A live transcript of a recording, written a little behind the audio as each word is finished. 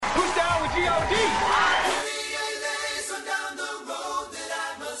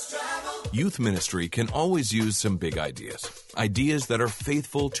Youth ministry can always use some big ideas. Ideas that are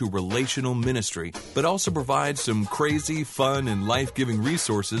faithful to relational ministry, but also provide some crazy, fun, and life-giving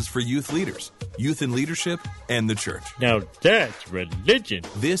resources for youth leaders, youth in leadership, and the church. Now that's religion.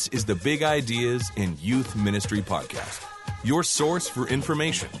 This is the Big Ideas in Youth Ministry podcast, your source for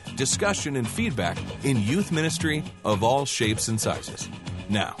information, discussion, and feedback in youth ministry of all shapes and sizes.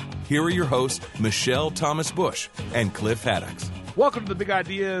 Now, here are your hosts, Michelle Thomas Bush and Cliff Haddocks. Welcome to the Big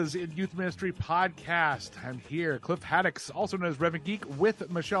Ideas in Youth Ministry podcast. I'm here, Cliff Haddocks, also known as Reverend Geek, with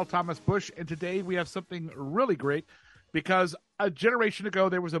Michelle Thomas Bush. And today we have something really great because a generation ago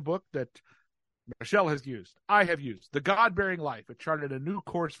there was a book that Michelle has used, I have used, The God-Bearing Life. It charted a new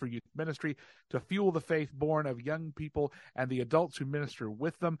course for youth ministry to fuel the faith born of young people and the adults who minister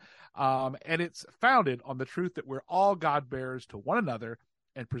with them. And it's founded on the truth that we're all God-bearers to one another,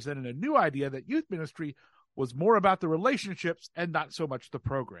 and presented a new idea that youth ministry was more about the relationships and not so much the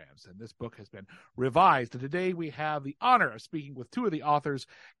programs. And this book has been revised. And today we have the honor of speaking with two of the authors,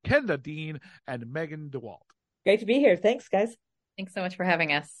 Kenda Dean and Megan Dewald. Great to be here. Thanks, guys. Thanks so much for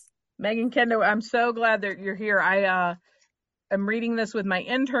having us. Megan, Kenda, I'm so glad that you're here. I am reading this with my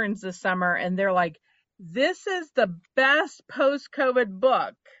interns this summer, and they're like, this is the best post-COVID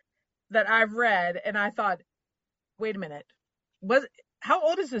book that I've read. And I thought, wait a minute, how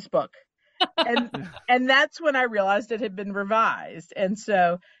old is this book? And that's when I realized it had been revised. And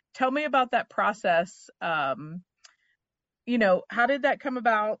so tell me about that process. How did that come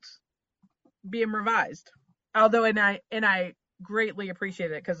about being revised? Although, and I greatly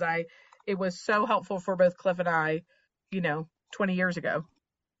appreciate it because it was so helpful for both Cliff and I, 20 years ago.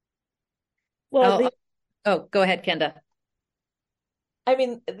 Well, go ahead, Kenda. I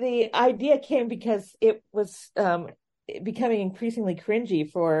mean, the idea came because it was becoming increasingly cringy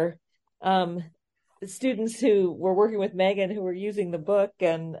for the students who were working with Megan, who were using the book,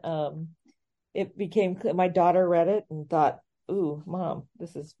 and it became, my daughter read it and thought, ooh, Mom,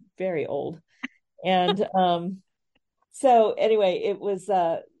 this is very old. And so anyway, it was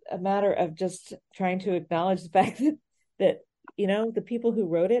a matter of just trying to acknowledge the fact that the people who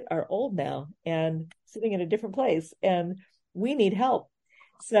wrote it are old now and sitting in a different place, and we need help.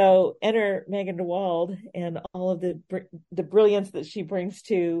 So enter Megan Dewald and all of the brilliance that she brings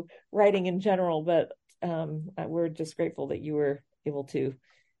to writing in general. But we're just grateful that you were able to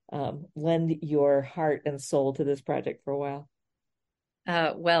lend your heart and soul to this project for a while.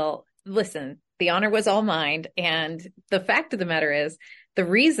 Well, listen, the honor was all mine. And the fact of the matter is, the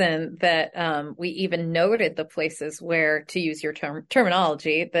reason that we even noted the places where, to use your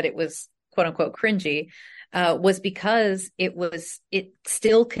terminology, that it was quote unquote cringy, was because it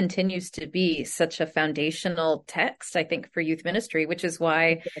still continues to be such a foundational text, I think, for youth ministry, which is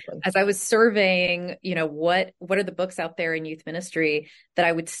why, as I was surveying, what are the books out there in youth ministry that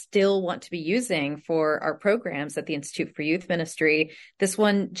I would still want to be using for our programs at the Institute for Youth Ministry. This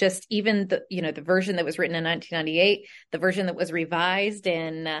one, just even the version that was written in 1998, the version that was revised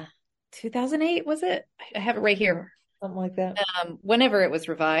in 2008, was it? I have it right here. Something like that. Whenever it was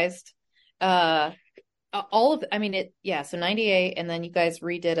revised. So 98, and then you guys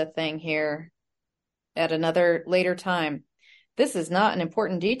redid a thing here at another later time. This is not an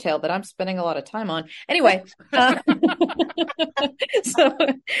important detail that I'm spending a lot of time on. Anyway, so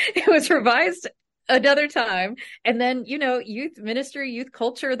it was revised another time. And then, youth ministry, youth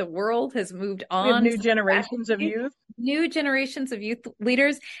culture, the world has moved on. We have new generations of youth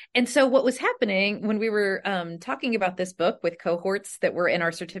leaders. And so what was happening when we were talking about this book with cohorts that were in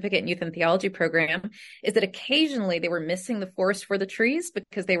our certificate in youth and theology program is that occasionally they were missing the forest for the trees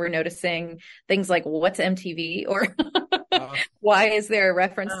because they were noticing things like, what's MTV? Or why is there a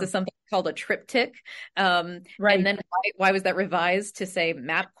reference to something called a triptych? Right. And then why was that revised to say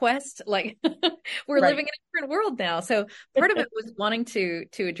MapQuest? Like we're living in a different world now. So part of it was wanting to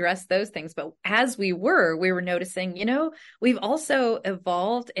address those things. But as we were noticing, we've also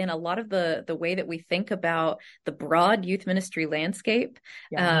evolved in a lot of the way that we think about the broad youth ministry landscape.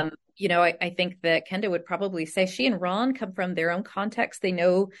 Yeah. I think that Kenda would probably say she and Ron come from their own context. They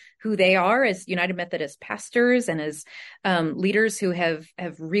know who they are as United Methodist pastors and as leaders who have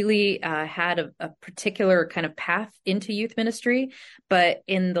really had a particular kind of path into youth ministry. But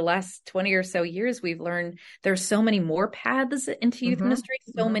in the last 20 or so years, we've learned there's so many more paths into youth ministry,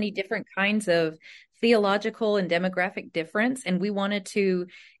 so many different kinds of theological and demographic difference. And we wanted to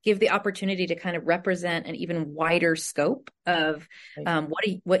give the opportunity to kind of represent an even wider scope of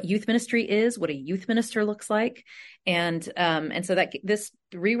what youth ministry is, what a youth minister looks like. And so that this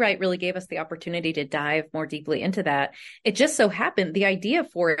rewrite really gave us the opportunity to dive more deeply into that. It just so happened the idea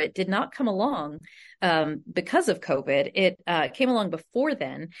for it did not come along because of COVID. It came along before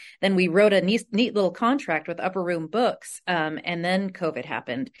then. Then we wrote a neat little contract with Upper Room Books, and then COVID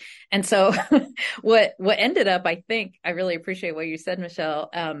happened. And so what ended up, I think, I really appreciate what you said,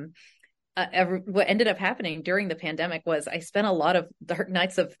 Michelle. What ended up happening during the pandemic was I spent a lot of dark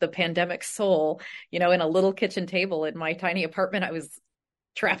nights of the pandemic soul, in a little kitchen table in my tiny apartment I was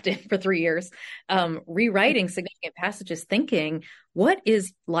trapped in for 3 years, rewriting significant passages, thinking, what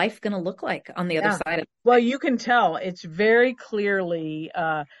is life going to look like on the other side of it? Well, you can tell it's very clearly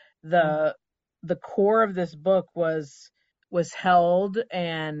the core of this book was held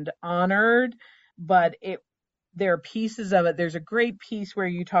and honored, but there are pieces of it. There's a great piece where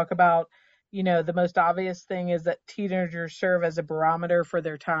you talk about, the most obvious thing is that teenagers serve as a barometer for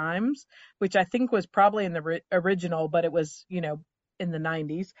their times, which I think was probably in the original, but it was, in the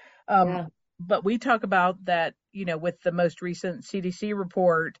 90s. But we talk about that, with the most recent CDC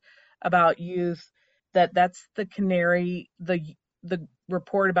report about youth, that's the canary, the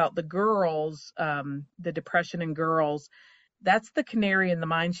report about the girls, the depression in girls, that's the canary in the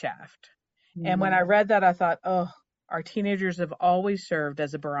mine shaft. Mm-hmm. And when I read that, I thought, our teenagers have always served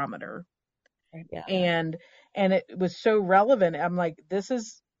as a barometer. Yeah. And it was so relevant. I'm like, this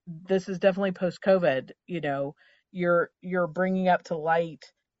is definitely post-COVID, you're bringing up to light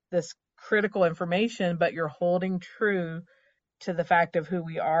this critical information, but you're holding true to the fact of who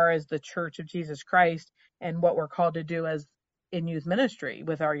we are as the Church of Jesus Christ and what we're called to do as in youth ministry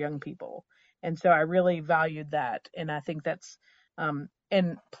with our young people. And so I really valued that. And I think that's,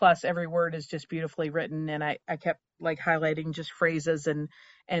 and plus every word is just beautifully written. And I kept like highlighting just phrases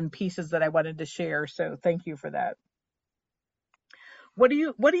and pieces that I wanted to share. So thank you for that. What do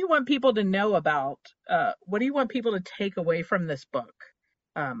you want people to know about? What do you want people to take away from this book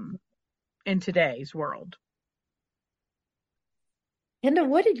in today's world? Kenda,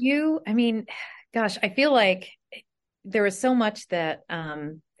 what did you? I mean, gosh, I feel like there was so much that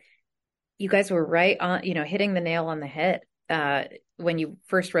you guys were right on, hitting the nail on the head when you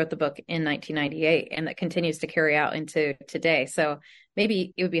first wrote the book in 1998, and that continues to carry out into today. So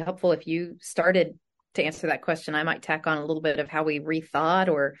maybe it would be helpful if you started to answer that question. I might tack on a little bit of how we rethought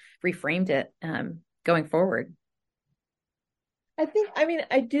or reframed it going forward.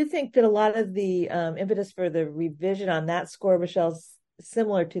 I do think that a lot of the impetus for the revision on that score, Michelle's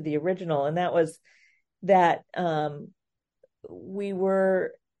similar to the original. And that was that we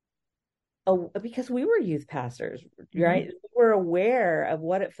were, because we were youth pastors, right? Mm-hmm. We were aware of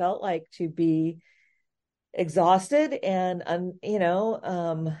what it felt like to be exhausted and,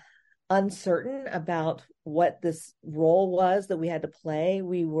 uncertain about what this role was that we had to play.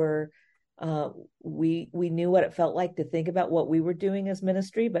 We were, we knew what it felt like to think about what we were doing as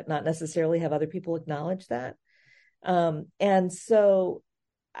ministry, but not necessarily have other people acknowledge that. And so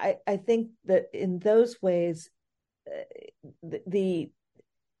I think that in those ways, the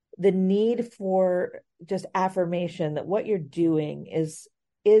need for just affirmation that what you're doing is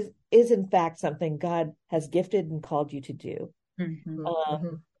in fact something God has gifted and called you to do.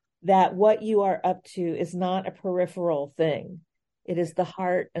 Mm-hmm. That what you are up to is not a peripheral thing. It is the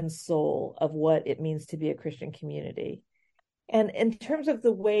heart and soul of what it means to be a Christian community. And in terms of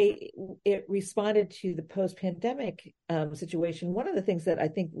the way it responded to the post-pandemic situation, one of the things that I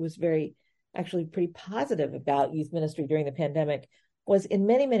think was actually pretty positive about youth ministry during the pandemic was in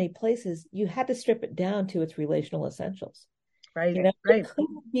many, many places, you had to strip it down to its relational essentials. Right. It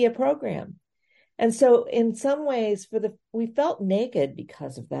couldn't be a program. And so in some ways we felt naked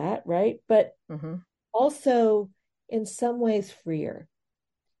because of that, right? But also in some ways freer.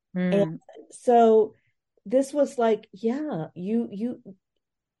 And so this was like, you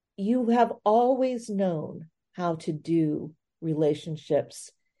have always known how to do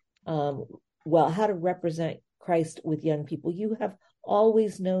relationships well, how to represent Christ with young people. You have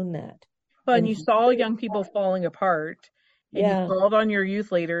always known that. Well, and you saw young people falling apart. And you called on your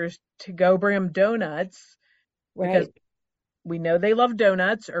youth leaders to go bring them donuts, right? Because we know they love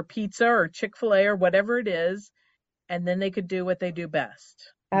donuts or pizza or Chick-fil-A or whatever it is, and then they could do what they do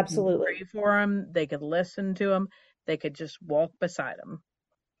best. Absolutely. Pray for them. They could listen to them. They could just walk beside them.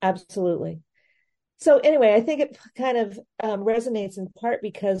 Absolutely. So anyway, I think it kind of resonates in part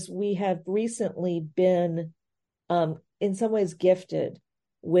because we have recently been, in some ways, gifted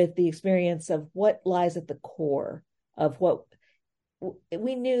with the experience of what lies at the core of what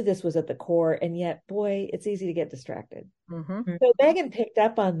we knew this was at the core, and yet, boy, it's easy to get distracted. Mm-hmm. So Megan picked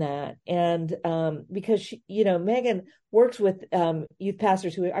up on that, and because she, Megan works with youth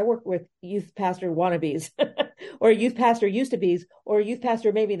pastors I work with youth pastor wannabes, or youth pastor used to be's, or youth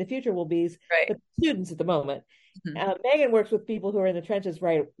pastor maybe in the future will be's, Right. but students at the moment. Mm-hmm. Megan works with people who are in the trenches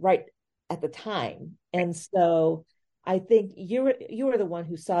right at the time, and so I think you were the one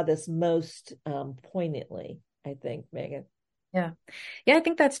who saw this most poignantly. I think, Megan. Yeah, I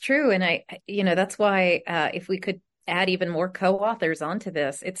think that's true, and that's why if we could add even more co-authors onto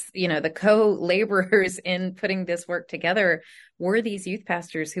this, it's the co-laborers in putting this work together were these youth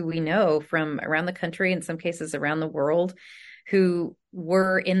pastors who we know from around the country, in some cases around the world, who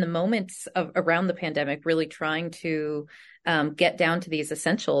were in the moments of around the pandemic really trying to get down to these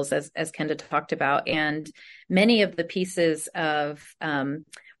essentials, as Kenda talked about, and many of the pieces of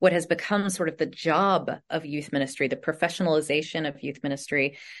what has become sort of the job of youth ministry, the professionalization of youth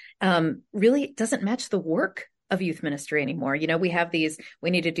ministry, really doesn't match the work of youth ministry anymore. We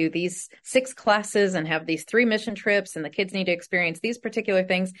need to do these 6 classes and have these 3 mission trips, and the kids need to experience these particular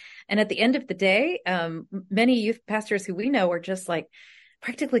things. And at the end of the day, many youth pastors who we know are just like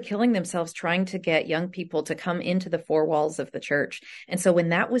practically killing themselves trying to get young people to come into the 4 walls of the church. And so when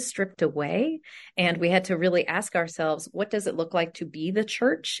that was stripped away, and we had to really ask ourselves, what does it look like to be the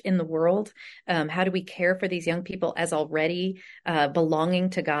church in the world? How do we care for these young people as already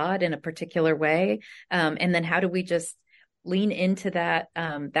belonging to God in a particular way? And then how do we just lean into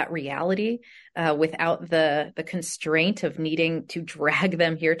that reality without the constraint of needing to drag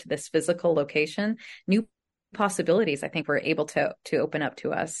them here to this physical location? New possibilities, I think, were able to open up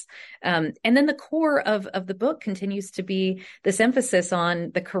to us. And then the core of the book continues to be this emphasis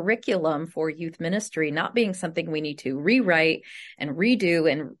on the curriculum for youth ministry not being something we need to rewrite and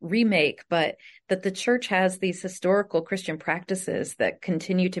redo and remake, but that the church has these historical Christian practices that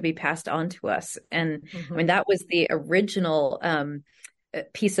continue to be passed on to us. And I mean, that was the original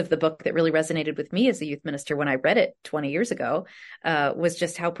piece of the book that really resonated with me as a youth minister when I read it 20 years ago, was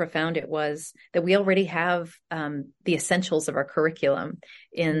just how profound it was that we already have the essentials of our curriculum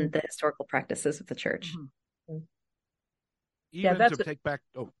in the historical practices of the church. Even to take back.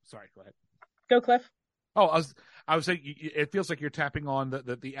 Oh, sorry. Go ahead. Go, Cliff. Oh, I was saying, it feels like you're tapping on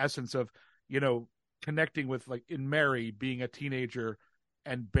the essence of, connecting with, like, in Mary being a teenager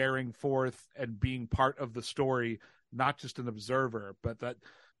and bearing forth and being part of the story, not just an observer, but that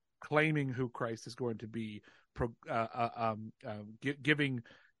claiming who Christ is going to be, giving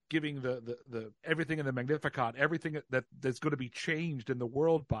the everything in the Magnificat, everything that's going to be changed in the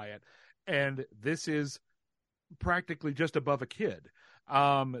world by it. And this is practically just above a kid.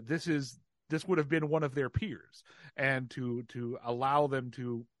 This would have been one of their peers, and to allow them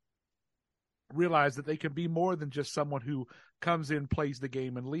to realize that they can be more than just someone who comes in, plays the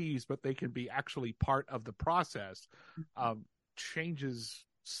game, and leaves, but they can be actually part of the process, changes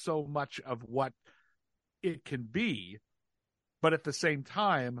so much of what it can be. But at the same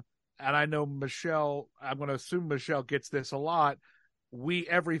time, and I know Michelle, I'm going to assume Michelle gets this a lot, we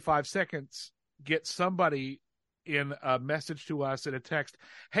every 5 seconds get somebody in a message to us in a text,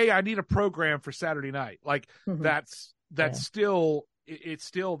 hey, I need a program for Saturday night. Like, that's still, it's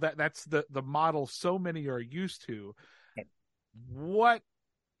still that's the model so many are used to.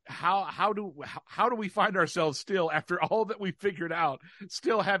 How do we find ourselves still, after all that we figured out,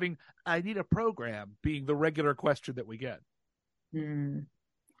 still having I need a program being the regular question that we get?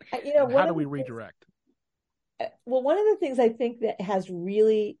 How do we redirect? Well, one of the things I think that has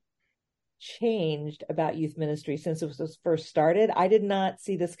really changed about youth ministry since it was first started, I did not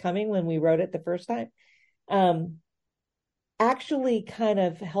see this coming when we wrote it the first time, actually kind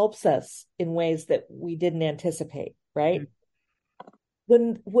of helps us in ways that we didn't anticipate, right?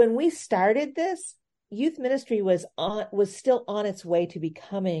 When we started this, youth ministry was still on its way to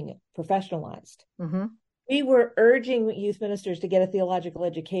becoming professionalized. We were urging youth ministers to get a theological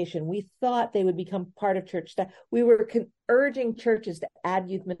education. We thought they would become part of church staff. We were urging churches to add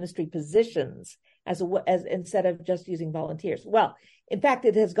youth ministry positions as instead of just using volunteers. Well, in fact,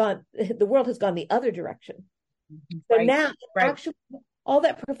 the world has gone the other direction. So now, actually, all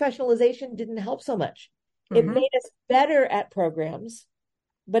that professionalization didn't help so much. It made us better at programs,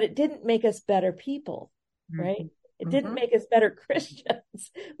 but it didn't make us better people, right? It didn't make us better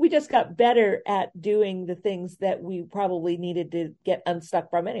Christians. We just got better at doing the things that we probably needed to get unstuck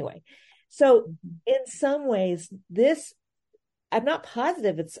from anyway. So in some ways, I'm not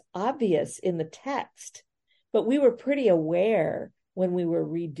positive it's obvious in the text, but we were pretty aware when we were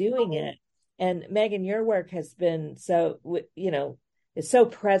redoing it. And Megan, your work has been is so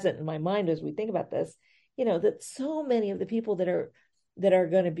present in my mind as we think about this, that so many of the people that are that are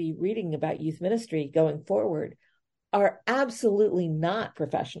going to be reading about youth ministry going forward are absolutely not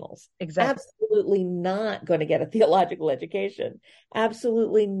professionals. Exactly. Absolutely not going to get a theological education.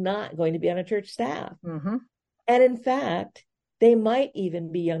 Absolutely not going to be on a church staff. Mm-hmm. And in fact, they might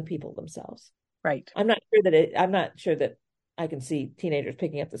even be young people themselves. Right. I'm not sure that I can see teenagers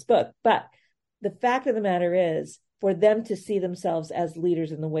picking up this book, but the fact of the matter is, for them to see themselves as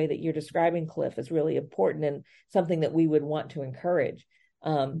leaders in the way that you're describing, Cliff, is really important and something that we would want to encourage.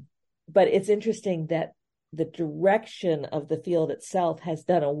 But it's interesting that the direction of the field itself has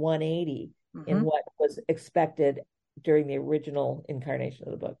done a 180 in what was expected during the original incarnation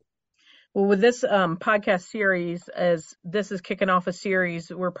of the book. Well, with this podcast series, as this is kicking off a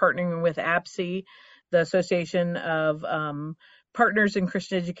series, we're partnering with APSE, the Association of Partners in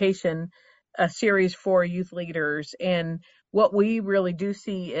Christian Education, a series for youth leaders. And what we really do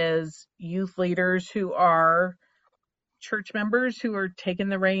see is youth leaders who are church members who are taking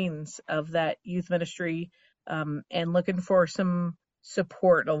the reins of that youth ministry and looking for some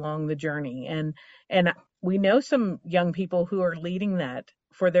support along the journey. And we know some young people who are leading that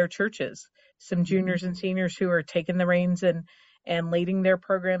for their churches, some juniors and seniors who are taking the reins and leading their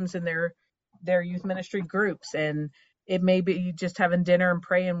programs and their youth ministry groups. And it may be just having dinner and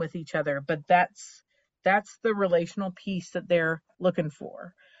praying with each other, but that's the relational piece that they're looking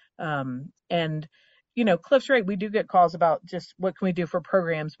for. And, you know, Cliff's right. We do get calls about just what can we do for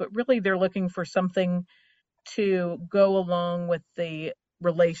programs, but really they're looking for something to go along with the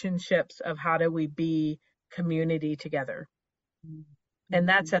relationships of how do we be community together. And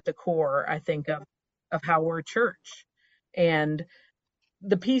that's at the core, I think, of how we're a church. And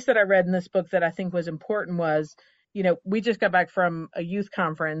the piece that I read in this book that I think was important was, you know, we just got back from a youth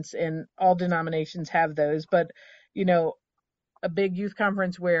conference, and all denominations have those, but, you know, a big youth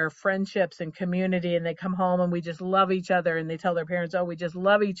conference where friendships and community, and they come home and we just love each other, and they tell their parents, oh, we just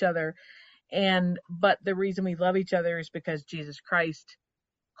love each other. But the reason we love each other is because Jesus Christ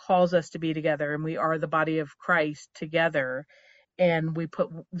calls us to be together, and we are the body of Christ together. And we put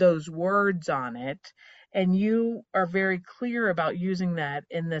those words on it. And you are very clear about using that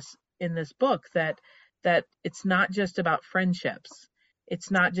in this book, that it's not just about friendships.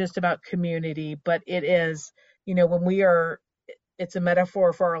 It's not just about community, but it is, you know, it's a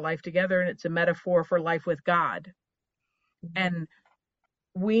metaphor for our life together, and it's a metaphor for life with God. And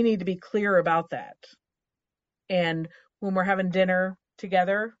we need to be clear about that. And when we're having dinner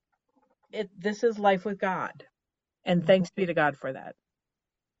together, this is life with God. And thanks be to God for that.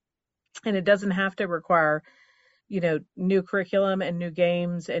 And it doesn't have to require, you know, new curriculum and new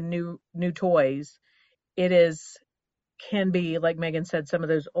games and new toys. Can be, like Megan said, some of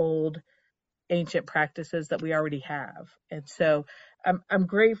those old ancient practices that we already have. And so I'm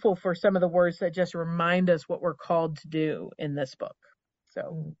grateful for some of the words that just remind us what we're called to do in this book.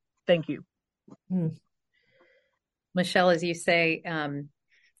 So thank you. Michelle, as you say,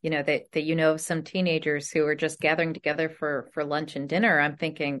 you know, that you know some teenagers who are just gathering together for lunch and dinner. I'm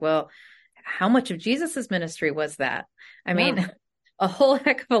thinking, well, how much of Jesus's ministry was that? I mean, a whole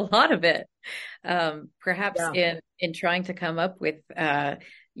heck of a lot of it. Perhaps in trying to come up with,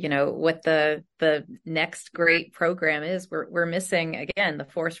 you know, what the next great program is, we're missing, again, the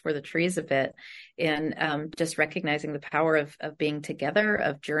forest for the trees a bit, in just recognizing the power of being together,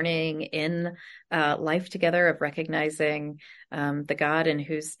 of journeying in life together, of recognizing the God in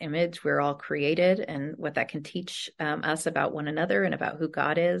whose image we're all created, and what that can teach us about one another and about who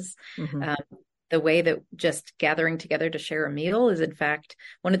God is. The way that just gathering together to share a meal is, in fact,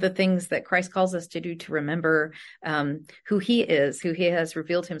 one of the things that Christ calls us to do, to remember who he is, who he has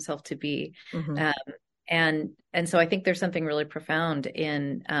revealed himself to be. And so I think there's something really profound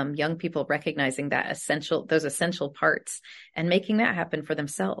in young people recognizing those essential parts and making that happen for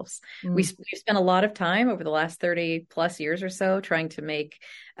themselves. We've spent a lot of time over the last 30 plus years or so trying to make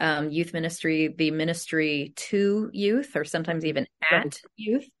youth ministry the ministry to youth, or sometimes even at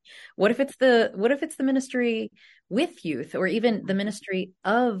youth. What if it's the ministry with youth, or even the ministry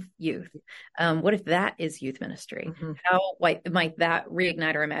of youth? What if that is youth ministry? How might that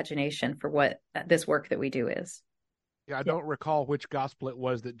reignite our imagination for what this work that we do is? Yeah, I don't recall which gospel it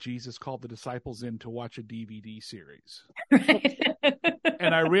was that Jesus called the disciples in to watch a DVD series. Right.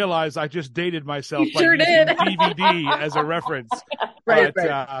 And I realized I just dated myself You by sure using did. DVD as a reference. Right.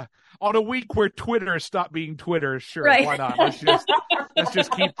 On a week where Twitter stopped being Twitter, sure, Right. why not? Let's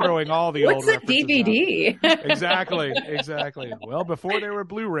just keep throwing all the old What's a references DVD? out. Exactly. Well, before there were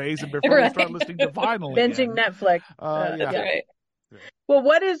Blu-rays and before we started listening to vinyl Binging again. Netflix. Yeah. That's right. Well,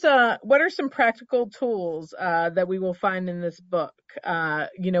 what are some practical tools that we will find in this book?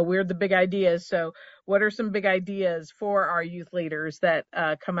 We're the big ideas. So what are some big ideas for our youth leaders that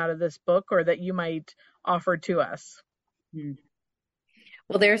come out of this book, or that you might offer to us?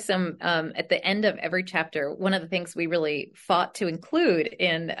 Well, there's some, at the end of every chapter, one of the things we really fought to include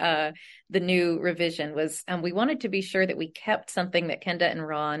in the new revision was we wanted to be sure that we kept something that Kenda and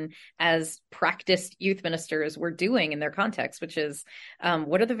Ron, as practiced youth ministers, were doing in their context, which is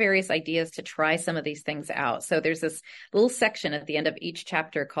what are the various ideas to try some of these things out. So there's this little section at the end of each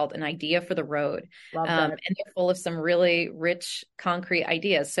chapter called An Idea for the Road. And they're full of some really rich, concrete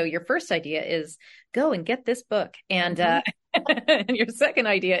ideas. So your first idea is go and get this book. And and your second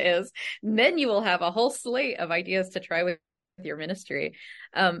idea is then you will have a whole slate of ideas to try with your ministry.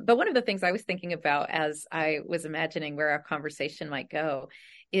 But one of the things I was thinking about as I was imagining where our conversation might go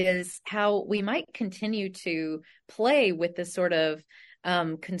is how we might continue to play with this sort of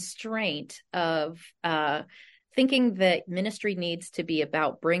constraint of thinking that ministry needs to be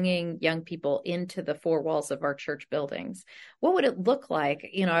about bringing young people into the four walls of our church buildings. What would it look like?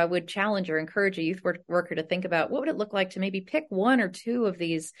 I would challenge or encourage a youth worker to think about what would it look like to maybe pick one or two of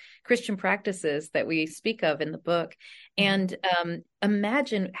these Christian practices that we speak of in the book and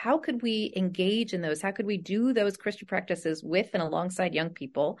imagine how could we engage in those? How could we do those Christian practices with and alongside young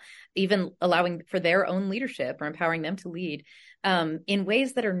people, even allowing for their own leadership or empowering them to lead in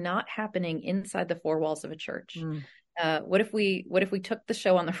ways that are not happening inside the four walls of a church? What if we took the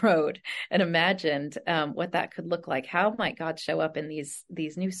show on the road and imagined what that could look like? How might God show up in these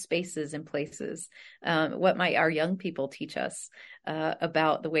new spaces and places? What might our young people teach us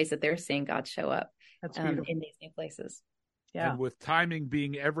about the ways that they're seeing God show up in these new places? Yeah. And with timing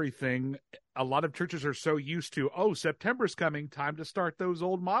being everything, a lot of churches are so used to, September's coming, time to start those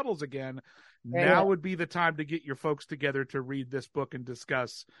old models again. Right. Now would be the time to get your folks together to read this book and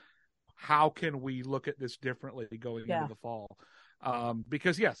discuss how can we look at this differently going into the fall.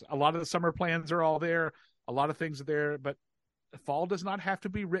 Because yes, a lot of the summer plans are all there. A lot of things are there, but fall does not have to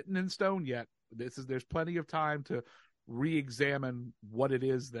be written in stone yet. There's plenty of time to re-examine what it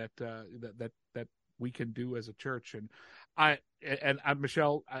is that we can do as a church. And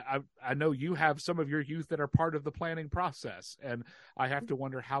Michelle, I know you have some of your youth that are part of the planning process, and I have to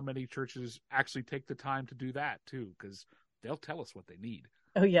wonder how many churches actually take the time to do that too, because they'll tell us what they need.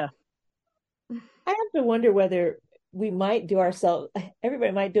 Oh yeah. I have to wonder whether everybody might do ourselves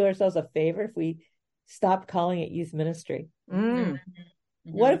a favor if we stopped calling it youth ministry.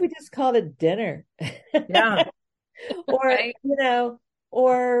 What if we just called it dinner? Yeah. Or, right.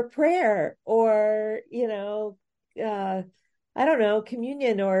 Or prayer, or, I don't know,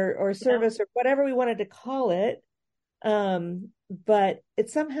 communion or service or whatever we wanted to call it. But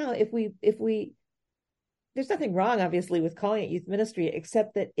it's somehow, if we, there's nothing wrong, obviously, with calling it youth ministry,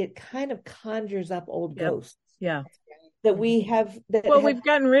 except that it kind of conjures up old ghosts. Yeah. That we have. We've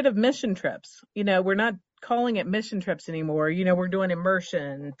gotten rid of mission trips. We're not calling it mission trips anymore. We're doing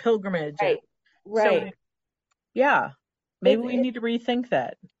immersion, pilgrimage. Right. So, yeah. Maybe we need to rethink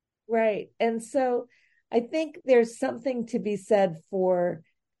that. Right. And so I think there's something to be said for,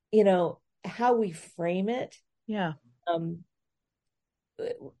 how we frame it. Yeah.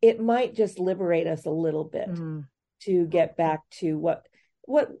 It might just liberate us a little bit to get back to what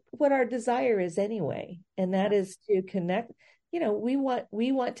our desire is anyway. And that is to connect. We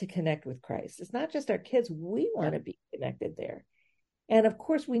want to connect with Christ. It's not just our kids. We want to be connected there. And of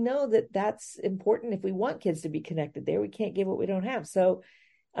course, we know that that's important. If we want kids to be connected there, we can't give what we don't have. So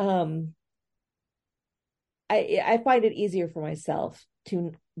I find it easier for myself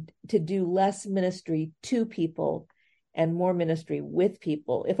to do less ministry to people and more ministry with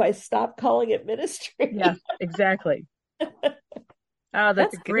people if I stop calling it ministry. Yeah, exactly.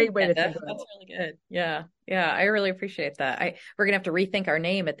 That's a great way to think about it. That's really good. Yeah. I really appreciate that. We're gonna have to rethink our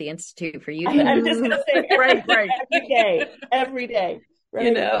name at the Institute for Youth. I'm just gonna say right. Every day.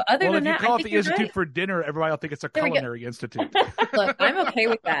 Right. Other than if that, you call it the Institute for Dinner, everybody will think it's a culinary institute. Look, I'm okay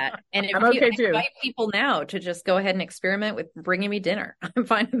with that. And if I'm okay too. Invite people now to just go ahead and experiment with bringing me dinner, I'm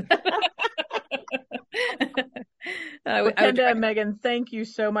fine with that. Kenda and Megan, thank you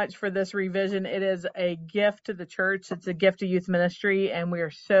so much for this revision. It is a gift to the church. It's a gift to youth ministry, and we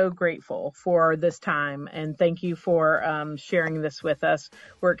are so grateful for this time. And thank you for sharing this with us.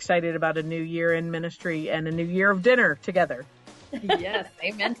 We're excited about a new year in ministry and a new year of dinner together. Yes,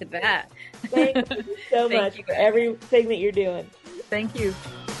 amen to that. Thank you so much for everything that you're doing. Thank you.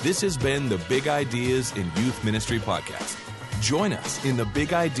 This has been the Big Ideas in Youth Ministry podcast. Join us in the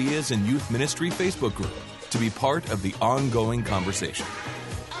Big Ideas in Youth Ministry Facebook group to be part of the ongoing conversation.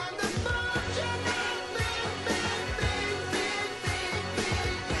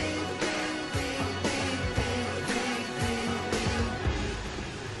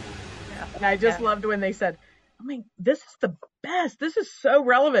 And I just loved when they said, I mean, this is the best. This is so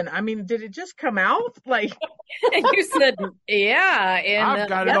relevant. I mean, did it just come out? Like, And you said, yeah. And I've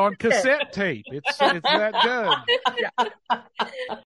got it on cassette tape. It's that good.